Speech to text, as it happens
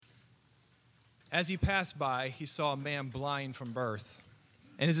As he passed by, he saw a man blind from birth.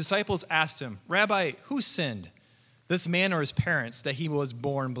 And his disciples asked him, "Rabbi, who sinned, this man or his parents, that he was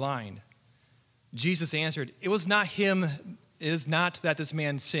born blind?" Jesus answered, "It is not that this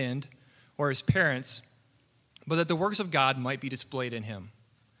man sinned or his parents, but that the works of God might be displayed in him.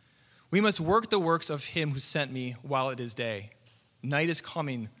 We must work the works of him who sent me while it is day. Night is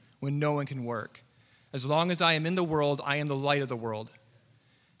coming when no one can work. As long as I am in the world, I am the light of the world."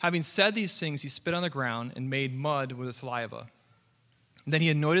 Having said these things, he spit on the ground and made mud with his saliva. Then he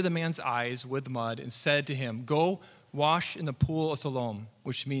anointed the man's eyes with mud and said to him, "Go wash in the pool of Siloam,"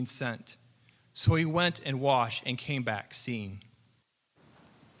 which means sent. So he went and washed and came back seeing.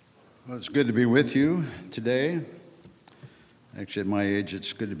 Well, it's good to be with you today. Actually, at my age,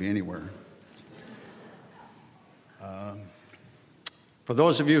 it's good to be anywhere. For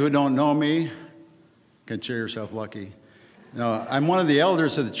those of you who don't know me, consider yourself lucky. Now, I'm one of the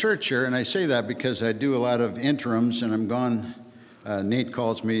elders of the church here, and I say that because I do a lot of interims, and I'm gone. Nate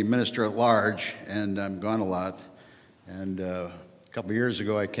calls me minister at large, and I'm gone a lot. And a couple of years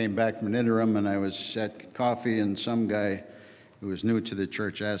ago, I came back from an interim, and I was at coffee, and some guy who was new to the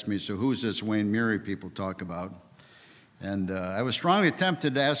church asked me, "So who's this Wayne Murray people talk about?" And I was strongly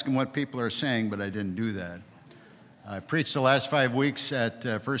tempted to ask him what people are saying, but I didn't do that. I preached the last 5 weeks at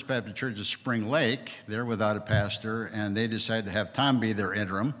First Baptist Church of Spring Lake. They're without a pastor, and they decided to have Tom be their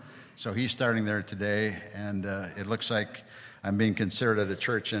interim. So he's starting there today, and it looks like I'm being considered at a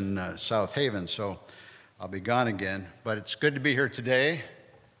church in South Haven, so I'll be gone again. But it's good to be here today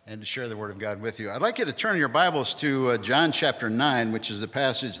and to share the Word of God with you. I'd like you to turn your Bibles to John chapter 9, which is the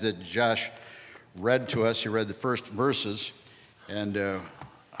passage that Josh read to us. He read the first verses, and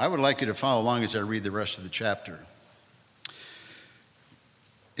I would like you to follow along as I read the rest of the chapter.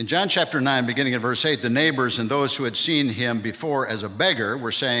 In John chapter 9, beginning at verse 8, the neighbors and those who had seen him before as a beggar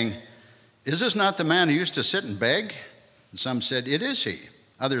were saying, "Is this not the man who used to sit and beg?" And some said, "It is he."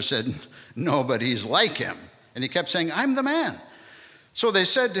 Others said, "No, but he's like him." And he kept saying, "I'm the man." So they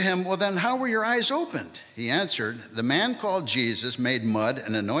said to him, "Well, then how were your eyes opened?" He answered, "The man called Jesus made mud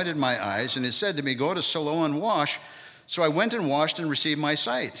and anointed my eyes, and he said to me, 'Go to Siloam and wash.' So I went and washed and received my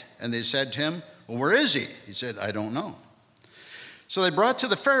sight." And they said to him, "Well, where is he?" He said, "I don't know." So they brought to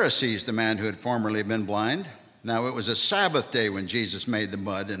the Pharisees the man who had formerly been blind. Now it was a Sabbath day when Jesus made the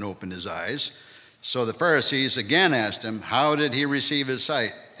mud and opened his eyes. So the Pharisees again asked him, "How did he receive his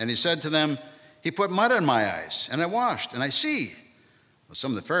sight?" And he said to them, "He put mud on my eyes, and I washed, and I see." Well,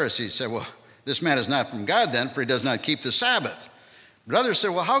 some of the Pharisees said, "Well, this man is not from God then, for he does not keep the Sabbath." But others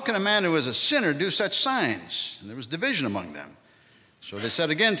said, "Well, how can a man who is a sinner do such signs?" And there was division among them. So they said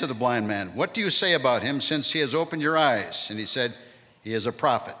again to the blind man, "What do you say about him since he has opened your eyes?" And he said, "He is a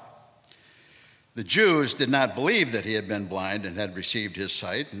prophet." The Jews did not believe that he had been blind and had received his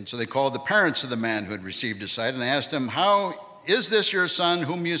sight, and so they called the parents of the man who had received his sight, and they asked him, "How is this your son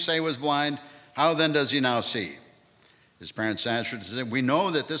whom you say was blind? How then does he now see?" His parents answered and said, "We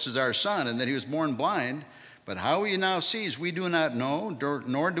know that this is our son and that he was born blind, but how he now sees we do not know,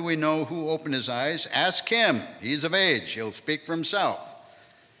 nor do we know who opened his eyes. Ask him. He's of age. He'll speak for himself."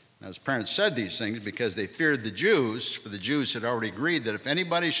 Now, his parents said these things because they feared the Jews, for the Jews had already agreed that if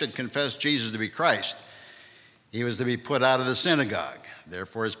anybody should confess Jesus to be Christ, he was to be put out of the synagogue.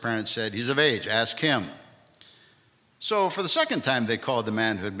 Therefore, his parents said, "He's of age. Ask him." So for the second time, they called the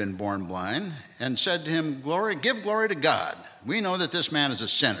man who had been born blind and said to him, "Give glory to God. We know that this man is a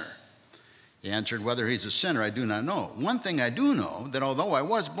sinner." He answered, "Whether he's a sinner, I do not know. One thing I do know, that although I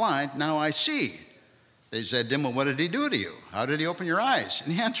was blind, now I see." They said to him, "Well, what did he do to you? How did he open your eyes?"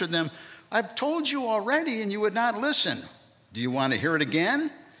 And he answered them, "I've told you already, and you would not listen. Do you want to hear it again?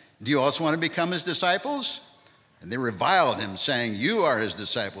 Do you also want to become his disciples?" And they reviled him, saying, "You are his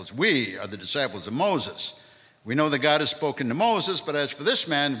disciples. We are the disciples of Moses. We know that God has spoken to Moses, but as for this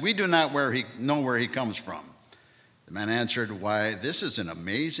man, we do not know where he comes from." The man answered, "Why, this is an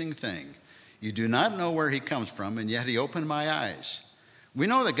amazing thing. You do not know where he comes from, and yet he opened my eyes. We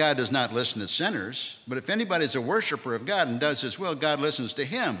know that God does not listen to sinners, but if anybody is a worshiper of God and does his will, God listens to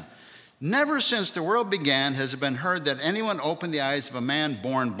him. Never since the world began has it been heard that anyone opened the eyes of a man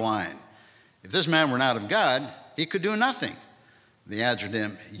born blind. If this man were not of God, he could do nothing." They answered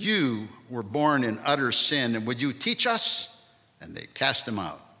him, "You were born in utter sin, and would you teach us?" And they cast him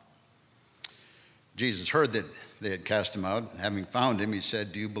out. Jesus heard that they had cast him out. Having found him, he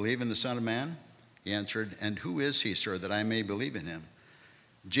said, "Do you believe in the Son of Man?" He answered, "And who is he, sir, that I may believe in him?"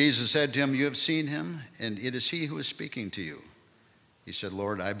 Jesus said to him, "You have seen him, and it is he who is speaking to you." He said,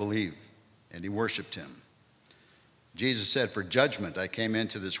 "Lord, I believe." And he worshiped him. Jesus said, "For judgment I came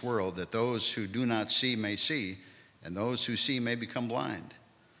into this world, that those who do not see may see, and those who see may become blind."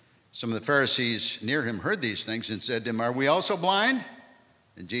 Some of the Pharisees near him heard these things and said to him, "Are we also blind?"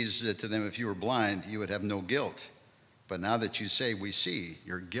 And Jesus said to them, "If you were blind, you would have no guilt. But now that you say we see,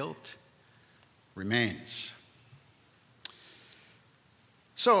 your guilt remains."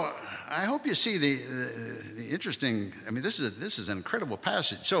 So I hope you see the interesting, this is an incredible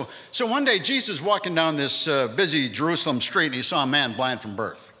passage. So one day Jesus was walking down this busy Jerusalem street and he saw a man blind from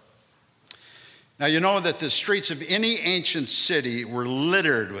birth. Now you know that the streets of any ancient city were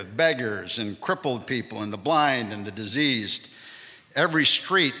littered with beggars and crippled people and the blind and the diseased. Every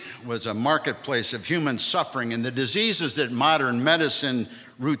street was a marketplace of human suffering, and the diseases that modern medicine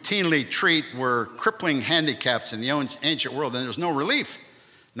routinely treat were crippling handicaps in the ancient world, and there was no relief.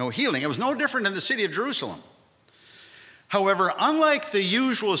 No healing. It was no different in the city of Jerusalem. However, unlike the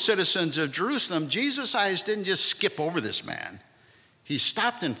usual citizens of Jerusalem, Jesus' eyes didn't just skip over this man. He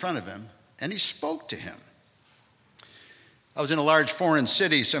stopped in front of him and he spoke to him. I was in a large foreign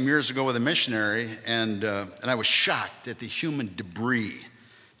city some years ago with a missionary, and I was shocked at the human debris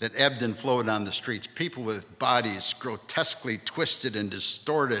that ebbed and flowed on the streets. People with bodies grotesquely twisted and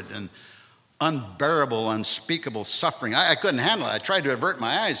distorted, and unbearable, unspeakable suffering. I couldn't handle it. I tried to avert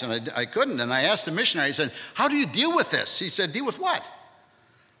my eyes, and I couldn't. And I asked the missionary, I said, "How do you deal with this?" He said, "Deal with what?"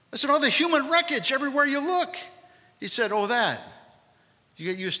 I said, "Oh, the human wreckage everywhere you look." He said, "Oh, that. You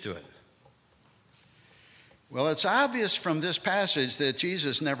get used to it." Well, it's obvious from this passage that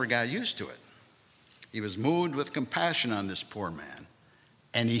Jesus never got used to it. He was moved with compassion on this poor man,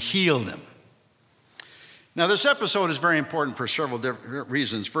 and he healed him. Now, this episode is very important for several different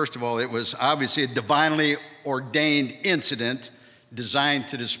reasons. First of all, it was obviously a divinely ordained incident designed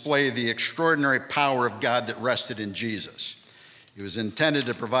to display the extraordinary power of God that rested in Jesus. It was intended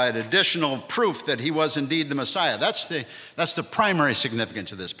to provide additional proof that he was indeed the Messiah. That's the primary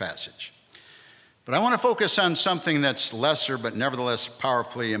significance of this passage. But I want to focus on something that's lesser but nevertheless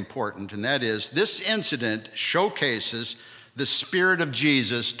powerfully important, and that is this incident showcases the spirit of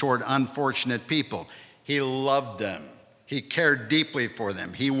Jesus toward unfortunate people. He loved them. He cared deeply for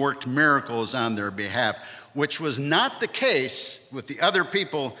them. He worked miracles on their behalf, which was not the case with the other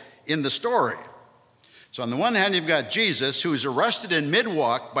people in the story. So on the one hand, you've got Jesus, who is arrested in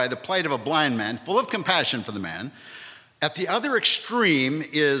mid-walk by the plight of a blind man, full of compassion for the man. At the other extreme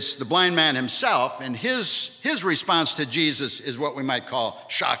is the blind man himself, and his response to Jesus is what we might call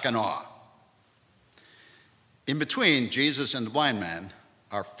shock and awe. In between Jesus and the blind man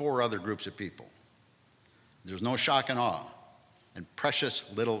are four other groups of people. There's no shock and awe, and precious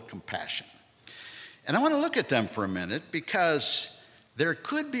little compassion. And I want to look at them for a minute because there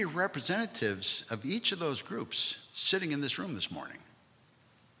could be representatives of each of those groups sitting in this room this morning.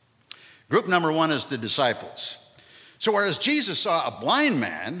 Group number one is the disciples. So whereas Jesus saw a blind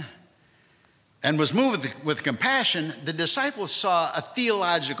man and was moved with compassion, the disciples saw a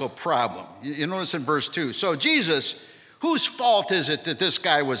theological problem. You notice in verse 2. So Jesus, whose fault is it that this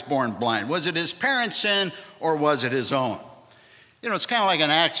guy was born blind? Was it his parents' sin or was it his own? You know, it's kind of like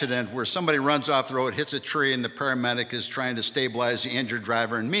an accident where somebody runs off the road, hits a tree, and the paramedic is trying to stabilize the injured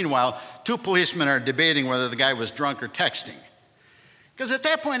driver. And meanwhile, two policemen are debating whether the guy was drunk or texting. Because at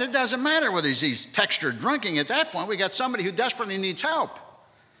that point, it doesn't matter whether he's texting or drinking. At that point, we got somebody who desperately needs help.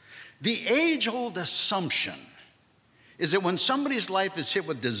 The age-old assumption is that when somebody's life is hit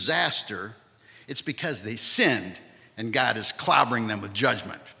with disaster, it's because they sinned and God is clobbering them with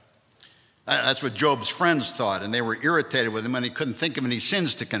judgment. That's what Job's friends thought, and they were irritated with him and he couldn't think of any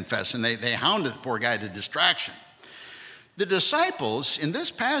sins to confess, and they hounded the poor guy to distraction. The disciples in this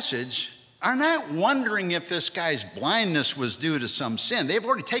passage are not wondering if this guy's blindness was due to some sin. They've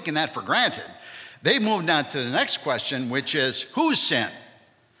already taken that for granted. They moved on to the next question, which is, whose sin?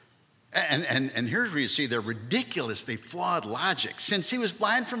 And here's where you see their ridiculously flawed logic. Since he was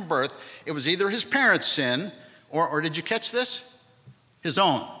blind from birth, it was either his parents' sin, or did you catch this? His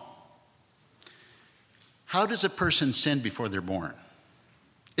own. How does a person sin before they're born?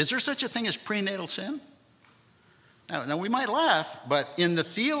 Is there such a thing as prenatal sin? Now we might laugh, but in the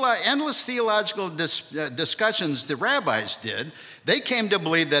endless theological discussions the rabbis did, they came to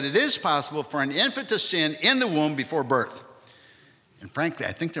believe that it is possible for an infant to sin in the womb before birth. And frankly,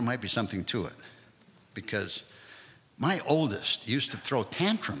 I think there might be something to it, because my oldest used to throw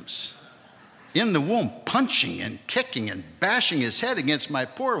tantrums in the womb, punching and kicking and bashing his head against my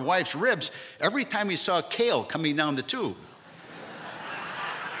poor wife's ribs every time he saw kale coming down the tube.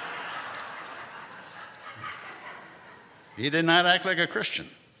 He did not act like a Christian.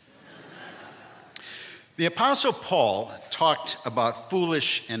 The Apostle Paul talked about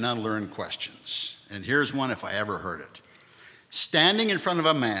foolish and unlearned questions. And here's one if I ever heard it. Standing in front of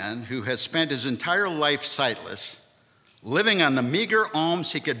a man who has spent his entire life sightless, living on the meager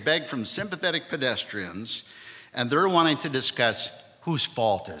alms he could beg from sympathetic pedestrians, and they're wanting to discuss whose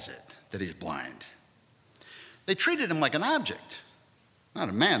fault is it that he's blind. They treated him like an object, not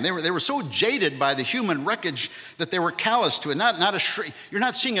a man. They were so jaded by the human wreckage that they were callous to it. You're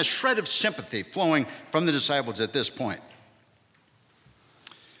not seeing a shred of sympathy flowing from the disciples at this point.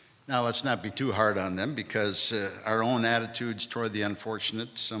 Now, let's not be too hard on them, because our own attitudes toward the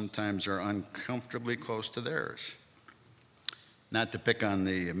unfortunate sometimes are uncomfortably close to theirs. Not to pick on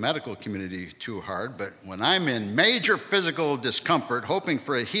the medical community too hard, but when I'm in major physical discomfort, hoping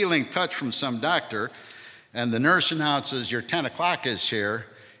for a healing touch from some doctor, and the nurse announces your 10 o'clock is here,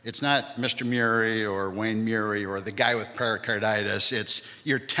 it's not Mr. Murray or Wayne Murray or the guy with pericarditis, it's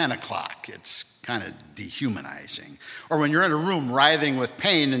your 10 o'clock. It's kind of dehumanizing. Or when you're in a room writhing with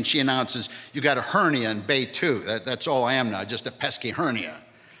pain and she announces you got a hernia in bay 2. That's all I am now, just a pesky hernia.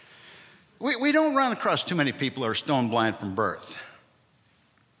 We don't run across too many people who are stone blind from birth.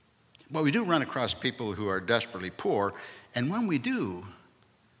 But we do run across people who are desperately poor, and when we do,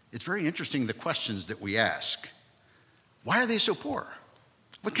 it's very interesting the questions that we ask. Why are they so poor?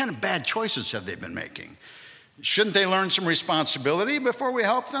 What kind of bad choices have they been making? Shouldn't they learn some responsibility before we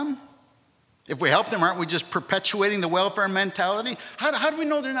help them? If we help them, aren't we just perpetuating the welfare mentality? How do we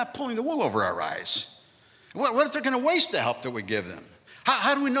know they're not pulling the wool over our eyes? What if they're going to waste the help that we give them?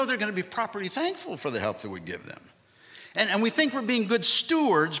 How do we know they're going to be properly thankful for the help that we give them? And we think we're being good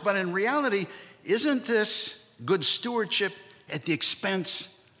stewards, but in reality, isn't this good stewardship at the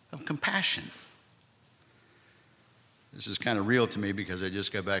expense of compassion? This is kind of real to me because I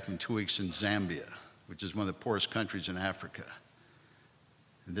just got back from 2 weeks in Zambia, which is one of the poorest countries in Africa.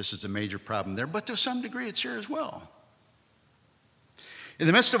 And this is a major problem there, but to some degree it's here as well. In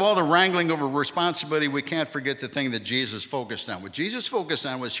the midst of all the wrangling over responsibility, we can't forget the thing that Jesus focused on. What Jesus focused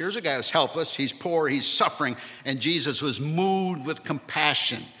on was, here's a guy who's helpless, he's poor, he's suffering, and Jesus was moved with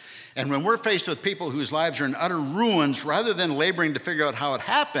compassion. And when we're faced with people whose lives are in utter ruins, rather than laboring to figure out how it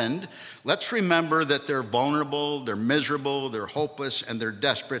happened, let's remember that they're vulnerable, they're miserable, they're hopeless, and they're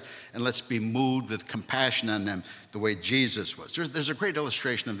desperate, and let's be moved with compassion on them the way Jesus was. There's a great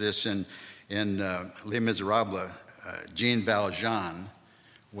illustration of this in Les Miserables. Jean Valjean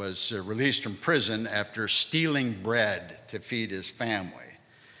was released from prison after stealing bread to feed his family.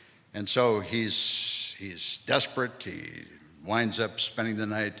 And so he's desperate. He winds up spending the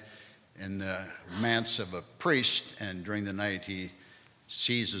night in the manse of a priest, and during the night he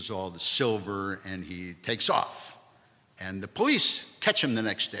seizes all the silver and he takes off. And the police catch him the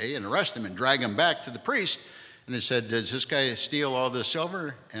next day and arrest him and drag him back to the priest. And they said, does this guy steal all the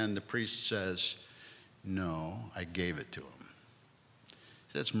silver? And the priest says, no, I gave it to him.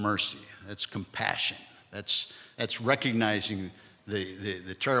 That's mercy. That's compassion. That's recognizing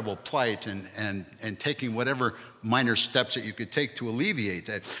the terrible plight and taking whatever minor steps that you could take to alleviate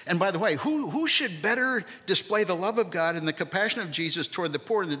that. And by the way, who should better display the love of God and the compassion of Jesus toward the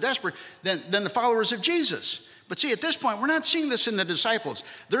poor and the desperate than the followers of Jesus? But see, at this point, we're not seeing this in the disciples.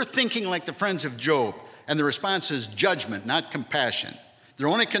 They're thinking like the friends of Job, and the response is judgment, not compassion. Their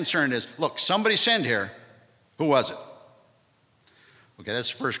only concern is, look, somebody sinned here. Who was it? Okay,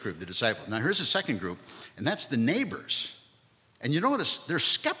 that's the first group, the disciples. Now here's the second group, and that's the neighbors. And you notice they're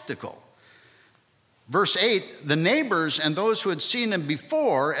skeptical. Verse 8, the neighbors and those who had seen him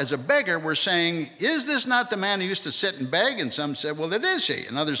before as a beggar were saying, is this not the man who used to sit and beg? And some said, well, it is he.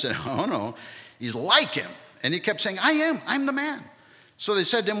 And others said, oh no, he's like him. And he kept saying, I'm the man. So they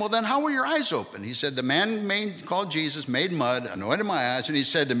said to him, well, then how were your eyes open? He said, the man called Jesus made mud, anointed my eyes, and he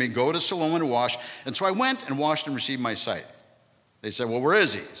said to me, go to Siloam and wash. And so I went and washed and received my sight. They said, well, where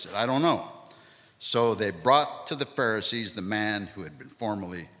is he? He said, I don't know. So they brought to the Pharisees the man who had been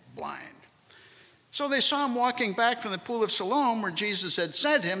formerly blind. So they saw him walking back from the pool of Siloam where Jesus had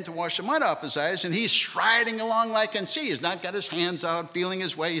sent him to wash the mud off his eyes, and he's striding along like can see. He's not got his hands out, feeling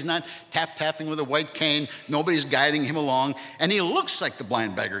his way. He's not tapping with a white cane. Nobody's guiding him along. And he looks like the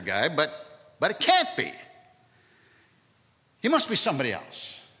blind beggar guy, but it can't be. He must be somebody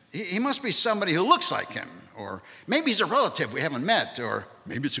else. He must be somebody who looks like him. Or maybe he's a relative we haven't met, or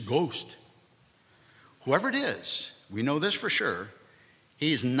maybe it's a ghost. Whoever it is, we know this for sure.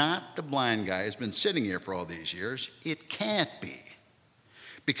 He's not the blind guy who's been sitting here for all these years. It can't be.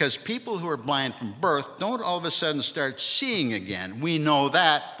 Because people who are blind from birth don't all of a sudden start seeing again. We know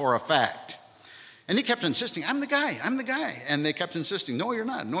that for a fact. And he kept insisting, I'm the guy. And they kept insisting, no, you're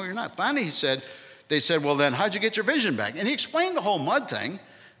not. Finally, they said, well, then how'd you get your vision back? And he explained the whole mud thing.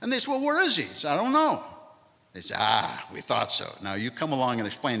 And they said, well, where is he? He said, I don't know. They said, we thought so. Now you come along and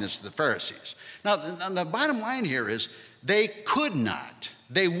explain this to the Pharisees. Now, the bottom line here is they would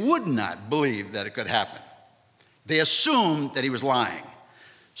not believe that it could happen. They assumed that he was lying.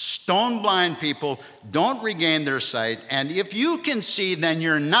 Stone blind people don't regain their sight, and if you can see, then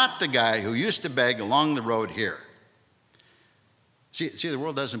you're not the guy who used to beg along the road here. See, the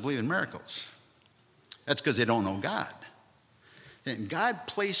world doesn't believe in miracles. That's because they don't know God. And God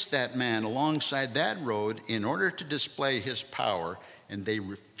placed that man alongside that road in order to display his power, and they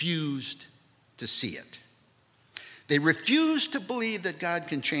refused to see it. They refused to believe that God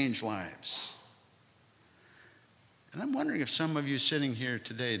can change lives. And I'm wondering if some of you sitting here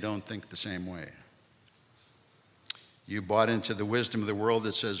today don't think the same way. You bought into the wisdom of the world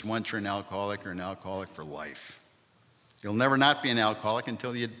that says once you're an alcoholic for life. You'll never not be an alcoholic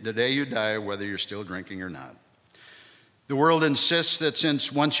until the day you die, whether you're still drinking or not. The world insists that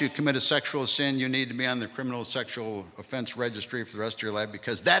since once you commit a sexual sin, you need to be on the criminal sexual offense registry for the rest of your life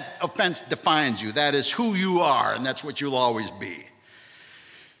because that offense defines you. That is who you are, and that's what you'll always be.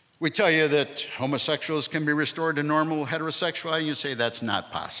 We tell you that homosexuals can be restored to normal heterosexuality, and you say that's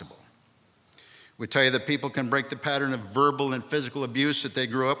not possible. We tell you that people can break the pattern of verbal and physical abuse that they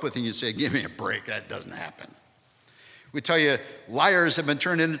grew up with, and you say, give me a break, that doesn't happen. We tell you liars have been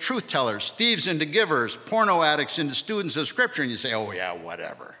turned into truth tellers, thieves into givers, porno addicts into students of Scripture, and you say, oh yeah,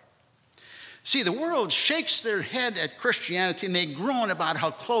 whatever. See, the world shakes their head at Christianity and they groan about how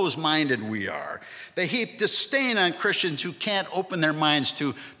closed-minded we are. They heap disdain on Christians who can't open their minds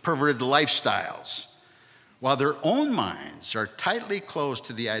to perverted lifestyles, while their own minds are tightly closed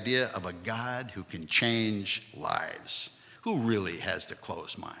to the idea of a God who can change lives. Who really has the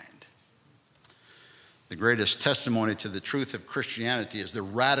closed mind? The greatest testimony to the truth of Christianity is the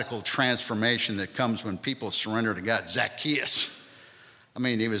radical transformation that comes when people surrender to God. Zacchaeus. I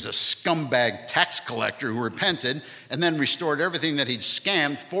mean, he was a scumbag tax collector who repented and then restored everything that he'd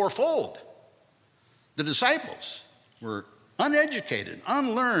scammed fourfold. The disciples were uneducated,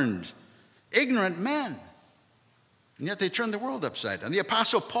 unlearned, ignorant men, and yet they turned the world upside down. The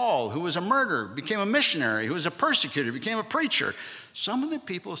Apostle Paul, who was a murderer, became a missionary, who was a persecutor, became a preacher. Some of the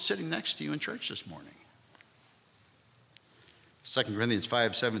people sitting next to you in church this morning. 2 Corinthians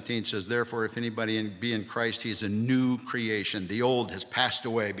 5:17 says, therefore, if anybody be in Christ, he is a new creation. The old has passed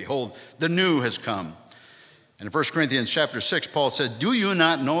away. Behold, the new has come. And in 1 Corinthians chapter 6, Paul said, do you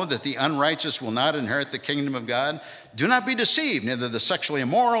not know that the unrighteous will not inherit the kingdom of God? Do not be deceived. Neither the sexually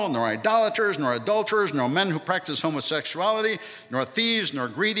immoral, nor idolaters, nor adulterers, nor men who practice homosexuality, nor thieves, nor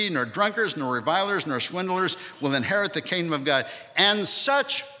greedy, nor drunkards, nor revilers, nor swindlers will inherit the kingdom of God. And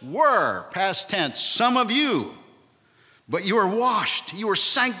such were, past tense, some of you. But you are washed, you are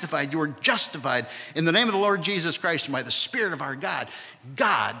sanctified, you are justified in the name of the Lord Jesus Christ and by the Spirit of our God.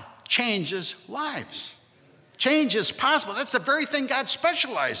 God changes lives. Change is possible. That's the very thing God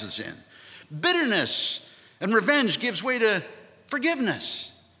specializes in. Bitterness and revenge gives way to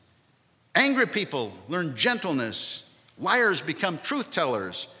forgiveness. Angry people learn gentleness. Liars become truth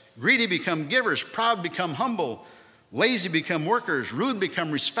tellers. Greedy become givers. Proud become humble. Lazy become workers. Rude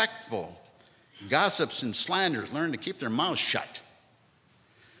become respectful. Gossips and slanders learn to keep their mouths shut.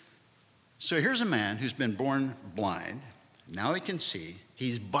 So here's a man who's been born blind. Now he can see.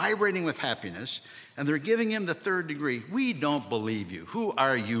 He's vibrating with happiness, and they're giving him the third degree. We don't believe you. Who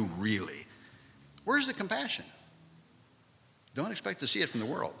are you really? Where's the compassion? Don't expect to see it from the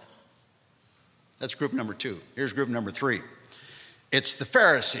world. That's group number 2. Here's group number 3. It's the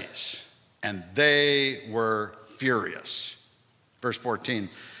Pharisees, and they were furious. Verse 14.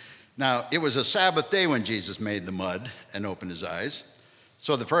 Now, it was a Sabbath day when Jesus made the mud and opened his eyes.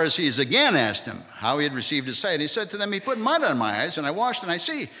 So the Pharisees again asked him how he had received his sight. And he said to them, he put mud on my eyes, and I washed, and I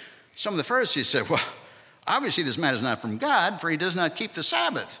see. Some of the Pharisees said, well, obviously this man is not from God, for he does not keep the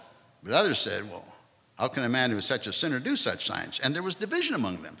Sabbath. But others said, well, how can a man who is such a sinner do such signs? And there was division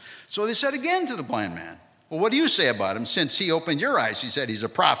among them. So they said again to the blind man, well, what do you say about him? Since he opened your eyes, he said he's a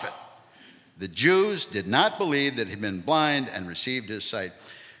prophet. The Jews did not believe that he had been blind and received his sight.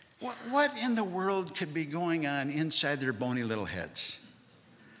 What in the world could be going on inside their bony little heads?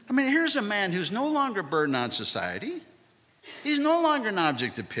 I mean, here's a man who's no longer a burden on society. He's no longer an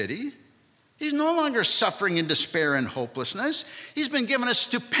object of pity. He's no longer suffering in despair and hopelessness. He's been given a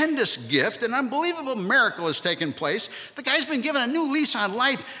stupendous gift. An unbelievable miracle has taken place. The guy's been given a new lease on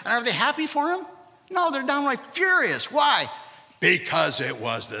life. And are they happy for him? No, they're downright furious. Why? Because it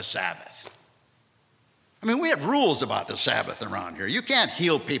was the Sabbath. I mean, we have rules about the Sabbath around here. You can't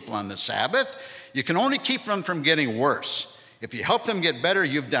heal people on the Sabbath. You can only keep them from getting worse. If you help them get better,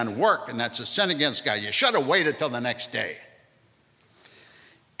 you've done work, and that's a sin against God. You should have waited till the next day.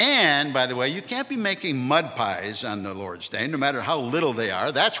 And, by the way, you can't be making mud pies on the Lord's Day, no matter how little they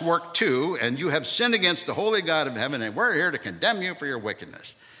are. That's work too, and you have sinned against the holy God of heaven, and we're here to condemn you for your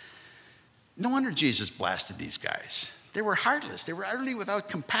wickedness. No wonder Jesus blasted these guys. They were heartless. They were utterly without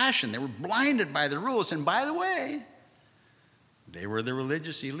compassion. They were blinded by the rules. And by the way, they were the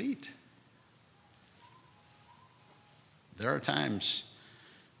religious elite. There are times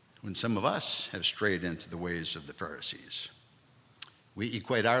when some of us have strayed into the ways of the Pharisees. We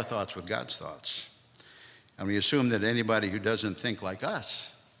equate our thoughts with God's thoughts. And we assume that anybody who doesn't think like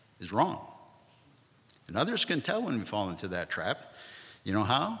us is wrong. And others can tell when we fall into that trap. You know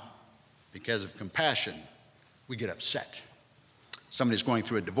how? Because of compassion, we get upset. Somebody's going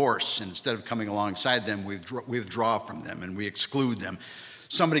through a divorce, and instead of coming alongside them, we withdraw from them and we exclude them.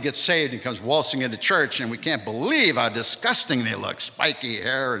 Somebody gets saved and comes waltzing into church, and we can't believe how disgusting they look. Spiky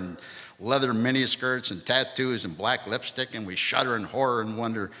hair and leather miniskirts and tattoos and black lipstick, and we shudder in horror and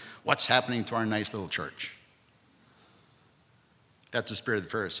wonder what's happening to our nice little church. That's the spirit of the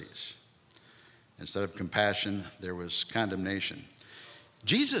Pharisees. Instead of compassion, there was condemnation.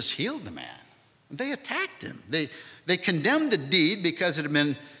 Jesus healed the man. They attacked him. They condemned the deed because it had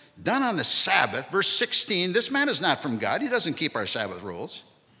been done on the Sabbath. Verse 16, this man is not from God. He doesn't keep our Sabbath rules.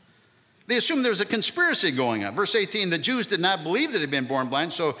 They assumed there was a conspiracy going on. Verse 18, the Jews did not believe that he had been born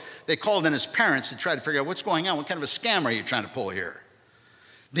blind, so they called in his parents to try to figure out what's going on. What kind of a scam are you trying to pull here?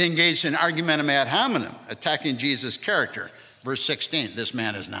 They engaged in argumentum ad hominem, attacking Jesus' character. Verse 16, this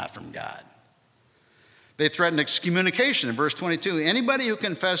man is not from God. They threatened excommunication in verse 22. Anybody who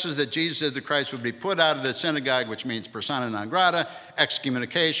confesses that Jesus is the Christ would be put out of the synagogue, which means persona non grata,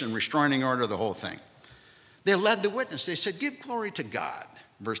 excommunication, restraining order, the whole thing. They led the witness. They said, give glory to God,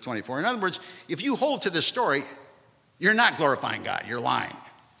 verse 24. In other words, if you hold to this story, you're not glorifying God, you're lying.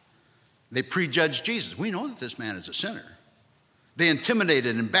 They prejudged Jesus. We know that this man is a sinner. They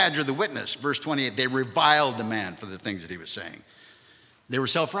intimidated and badgered the witness. Verse 28, they reviled the man for the things that he was saying. They were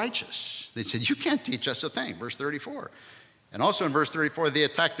self-righteous. They said, you can't teach us a thing, verse 34. And also in verse 34, they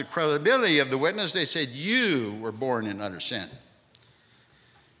attacked the credibility of the witness. They said, you were born in utter sin.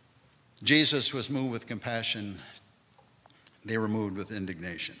 Jesus was moved with compassion. They were moved with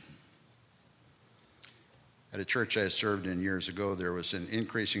indignation. At a church I served in years ago, there was an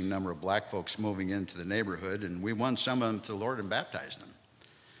increasing number of black folks moving into the neighborhood, and we won some of them to the Lord and baptized them.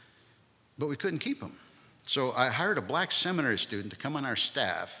 But we couldn't keep them. So I hired a black seminary student to come on our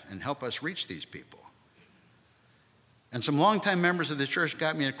staff and help us reach these people. And some longtime members of the church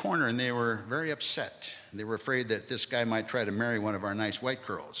got me in a corner, and they were very upset. They were afraid that this guy might try to marry one of our nice white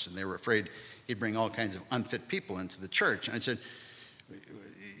girls, and they were afraid he'd bring all kinds of unfit people into the church. And I said,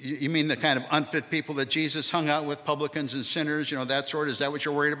 you mean the kind of unfit people that Jesus hung out with, publicans and sinners, that sort? Is that what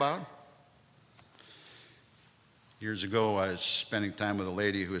you're worried about? Years ago, I was spending time with a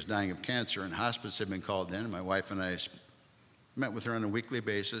lady who was dying of cancer, and hospice had been called in. And my wife and I met with her on a weekly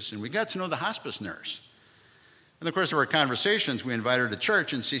basis, and we got to know the hospice nurse. In the course of our conversations, we invited her to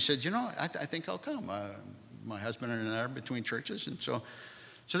church, and she said, I think I'll come. My husband and I are between churches, and so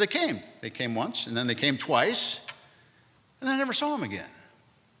they came. They came once, and then they came twice, and I never saw them again.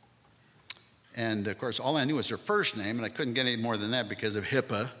 And, of course, all I knew was her first name, and I couldn't get any more than that because of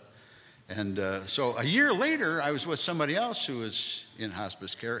HIPAA. And so a year later, I was with somebody else who was in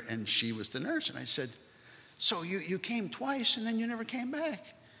hospice care, and she was the nurse. And I said, so you came twice, and then you never came back?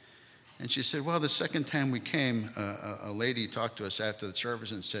 And she said, well, the second time we came, a lady talked to us after the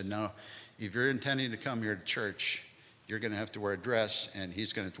service and said, now, if you're intending to come here to church, you're going to have to wear a dress, and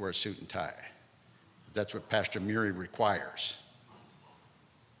he's going to have to wear a suit and tie. That's what Pastor Murray requires.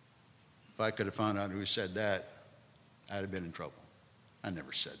 If I could have found out who said that, I'd have been in trouble. I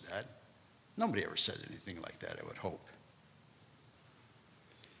never said that. Nobody ever says anything like that, I would hope.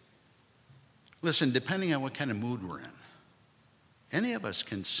 Listen, depending on what kind of mood we're in, any of us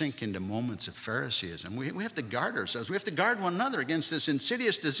can sink into moments of Phariseeism. We have to guard ourselves. We have to guard one another against this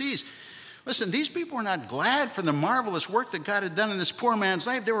insidious disease. Listen, these people were not glad for the marvelous work that God had done in this poor man's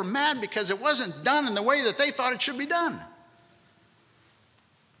life. They were mad because it wasn't done in the way that they thought it should be done.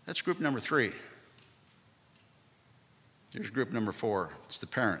 That's group number 3. Here's group number 4. It's the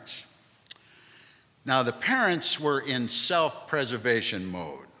parents. Now, the parents were in self-preservation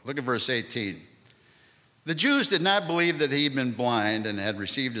mode. Look at verse 18. The Jews did not believe that he had been blind and had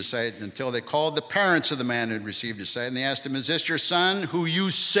received his sight until they called the parents of the man who had received his sight, and they asked him, is this your son who you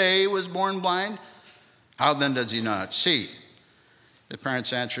say was born blind? How then does he not see? The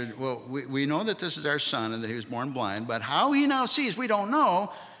parents answered, well, we know that this is our son and that he was born blind, but how he now sees we don't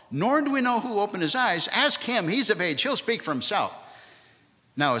know, nor do we know who opened his eyes. Ask him, he's of age, he'll speak for himself.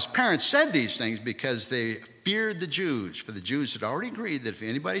 Now, his parents said these things because they feared the Jews, for the Jews had already agreed that if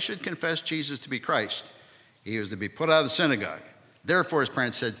anybody should confess Jesus to be Christ, he was to be put out of the synagogue. Therefore, his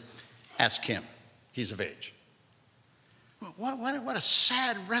parents said, ask him, he's of age. What a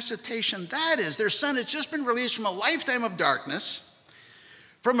sad recitation that is. Their son has just been released from a lifetime of darkness,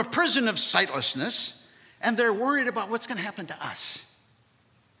 from a prison of sightlessness, and they're worried about what's going to happen to us.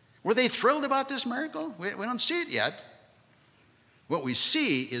 Were they thrilled about this miracle? We don't see it yet. What we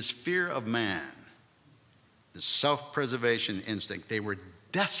see is fear of man, the self-preservation instinct. They were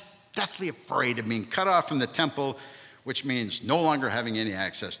deathly afraid of being cut off from the temple, which means no longer having any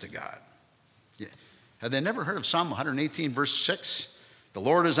access to God. Yeah. Have they never heard of Psalm 118, verse 6? The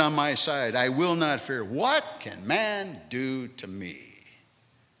Lord is on my side. I will not fear. What can man do to me?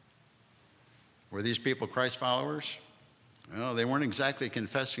 Were these people Christ followers? Well, they weren't exactly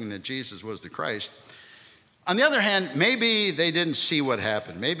confessing that Jesus was the Christ. On the other hand, maybe they didn't see what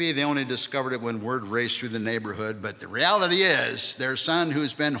happened. Maybe they only discovered it when word raced through the neighborhood. But the reality is, their son,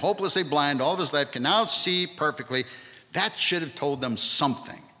 who's been hopelessly blind all of his life, can now see perfectly. That should have told them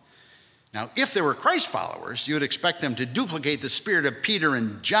something. Now, if they were Christ followers, you would expect them to duplicate the spirit of Peter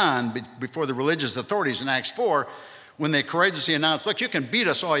and John before the religious authorities in Acts 4, when they courageously announced, look, you can beat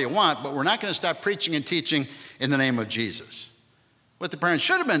us all you want, but we're not going to stop preaching and teaching in the name of Jesus. What the parents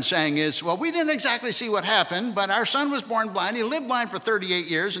should have been saying is, well, we didn't exactly see what happened, but our son was born blind. He lived blind for 38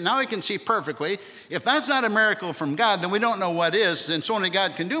 years, and now he can see perfectly. If that's not a miracle from God, then we don't know what is. Since only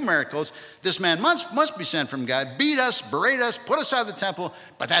God can do miracles, this man must be sent from God. Beat us, berate us, put us out of the temple,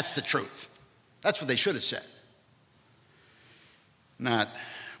 but that's the truth. That's what they should have said. Not,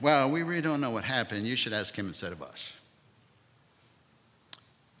 well, we really don't know what happened. You should ask him instead of us.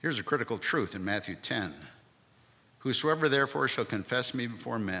 Here's a critical truth in Matthew 10. Whosoever therefore shall confess me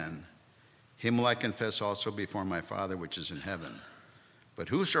before men, him will I confess also before my Father which is in heaven. But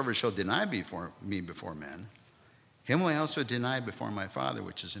whosoever shall deny me before men, him will I also deny before my Father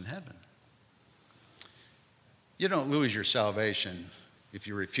which is in heaven. You don't lose your salvation if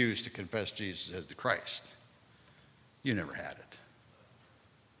you refuse to confess Jesus as the Christ. You never had it.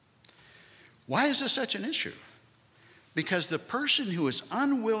 Why is this such an issue? Because the person who is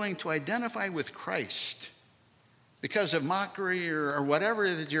unwilling to identify with Christ because of mockery or whatever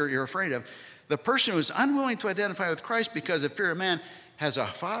that you're afraid of, the person who is unwilling to identify with Christ because of fear of man has a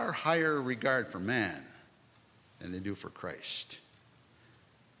far higher regard for man than they do for Christ.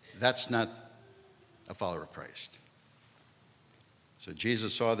 That's not a follower of Christ. So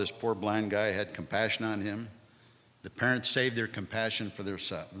Jesus saw this poor blind guy, had compassion on him. The parents saved their compassion for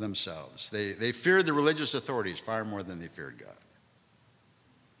themselves. They feared the religious authorities far more than they feared God.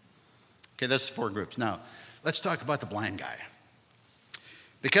 Okay, that's the four groups. Now, let's talk about the blind guy.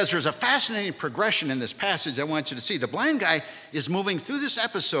 Because there's a fascinating progression in this passage I want you to see. The blind guy is moving through this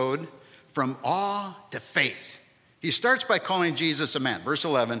episode from awe to faith. He starts by calling Jesus a man. Verse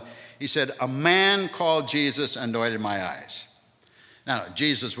 11, he said, a man called Jesus anointed my eyes. Now,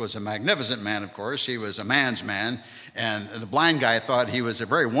 Jesus was a magnificent man, of course. He was a man's man. And the blind guy thought he was a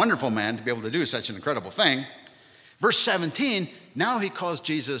very wonderful man to be able to do such an incredible thing. Verse 17, now he calls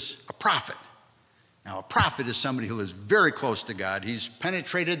Jesus a prophet. Now, a prophet is somebody who is very close to God. He's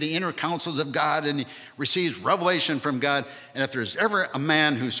penetrated the inner counsels of God, and he receives revelation from God. And if there's ever a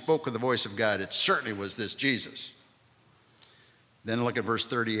man who spoke with the voice of God, it certainly was this Jesus. Then look at verse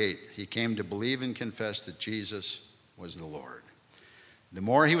 38. He came to believe and confess that Jesus was the Lord. The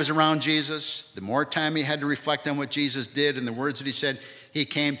more he was around Jesus, the more time he had to reflect on what Jesus did and the words that he said, he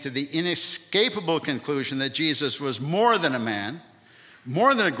came to the inescapable conclusion that Jesus was more than a man,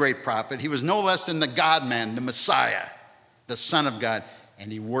 more than a great prophet. He was no less than the God-man, the Messiah, the Son of God,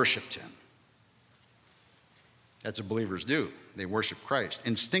 and he worshiped him. That's what believers do. They worship Christ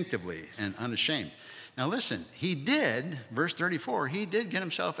instinctively and unashamed. Now listen, he did, verse 34, he did get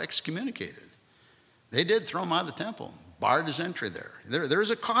himself excommunicated. They did throw him out of the temple, barred his entry there. There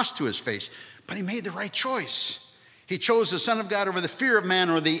is a cost to his face, but he made the right choice. He chose the Son of God over the fear of man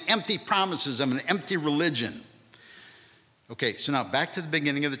or the empty promises of an empty religion. Okay, so now back to the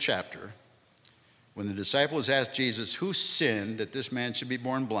beginning of the chapter. When the disciples asked Jesus, who sinned that this man should be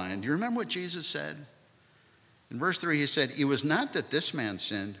born blind? Do you remember what Jesus said? In verse 3, he said, it was not that this man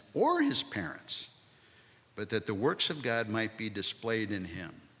sinned or his parents, but that the works of God might be displayed in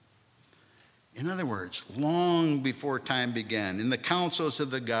him. In other words, long before time began, in the councils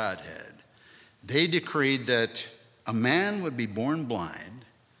of the Godhead, they decreed that a man would be born blind,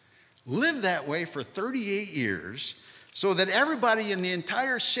 live that way for 38 years, so that everybody in the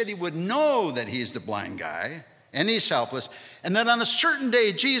entire city would know that he's the blind guy and he's helpless, and that on a certain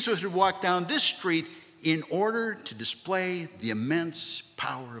day, Jesus would walk down this street in order to display the immense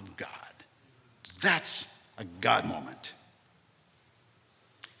power of God. That's a God moment.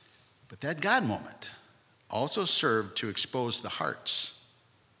 But that God moment also served to expose the hearts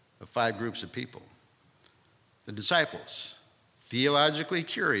of 5 groups of people. The disciples, theologically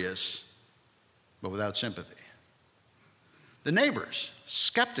curious, but without sympathy. The neighbors,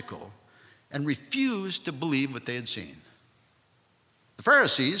 skeptical and refused to believe what they had seen. The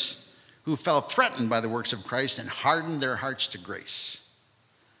Pharisees, who felt threatened by the works of Christ and hardened their hearts to grace.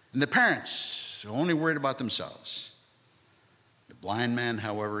 And the parents, only worried about themselves. The blind man,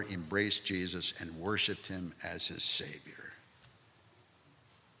 however, embraced Jesus and worshiped him as his Savior.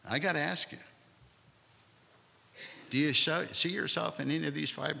 I got to ask you, do you see yourself in any of these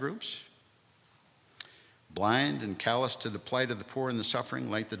 5 groups? Blind and callous to the plight of the poor and the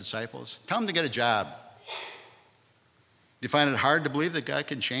suffering, like the disciples? Tell them to get a job. Do you find it hard to believe that God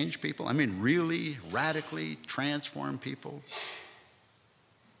can change people? I mean, really, radically transform people?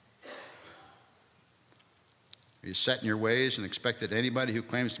 Are you set in your ways and expect that anybody who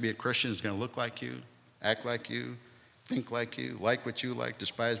claims to be a Christian is going to look like you, act like you, think like you, like what you like,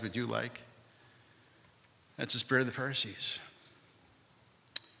 despise what you like? That's the spirit of the Pharisees.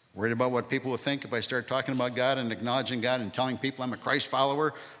 Worried about what people will think if I start talking about God and acknowledging God and telling people I'm a Christ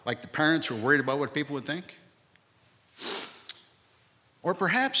follower, like the parents who are worried about what people would think? Or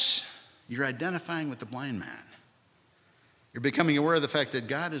perhaps you're identifying with the blind man. You're becoming aware of the fact that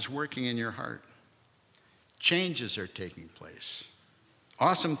God is working in your heart. Changes are taking place.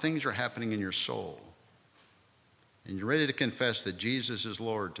 Awesome things are happening in your soul. And you're ready to confess that Jesus is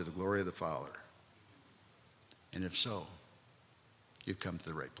Lord to the glory of the Father. And if so, you've come to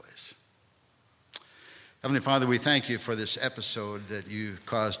the right place. Heavenly Father, we thank you for this episode that you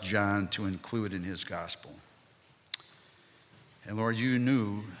caused John to include in his gospel. And Lord, you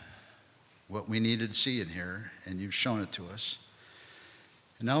knew what we needed to see in here, and you've shown it to us.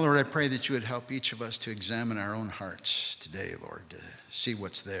 And now, Lord, I pray that you would help each of us to examine our own hearts today, Lord, to see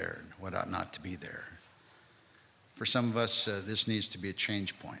what's there and what ought not to be there. For some of us, this needs to be a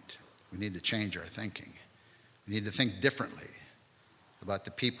change point. We need to change our thinking. We need to think differently about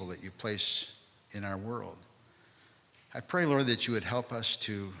the people that you place in our world. I pray, Lord, that you would help us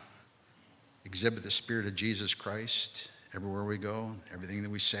to exhibit the Spirit of Jesus Christ everywhere we go, everything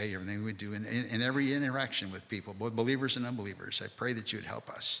that we say, everything that we do, in every interaction with people, both believers and unbelievers. I pray that you would help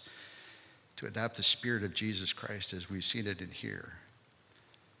us to adopt the Spirit of Jesus Christ as we've seen it in here.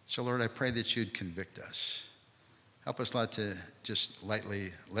 So, Lord, I pray that you'd convict us. Help us not to just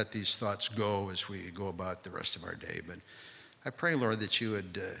lightly let these thoughts go as we go about the rest of our day. But I pray, Lord, that you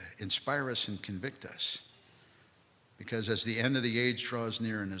would inspire us and convict us. Because as the end of the age draws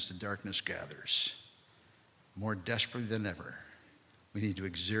near and as the darkness gathers, more desperately than ever, we need to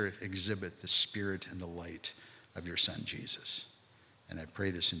exhibit the spirit and the light of your Son, Jesus. And I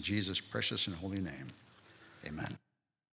pray this in Jesus' precious and holy name. Amen.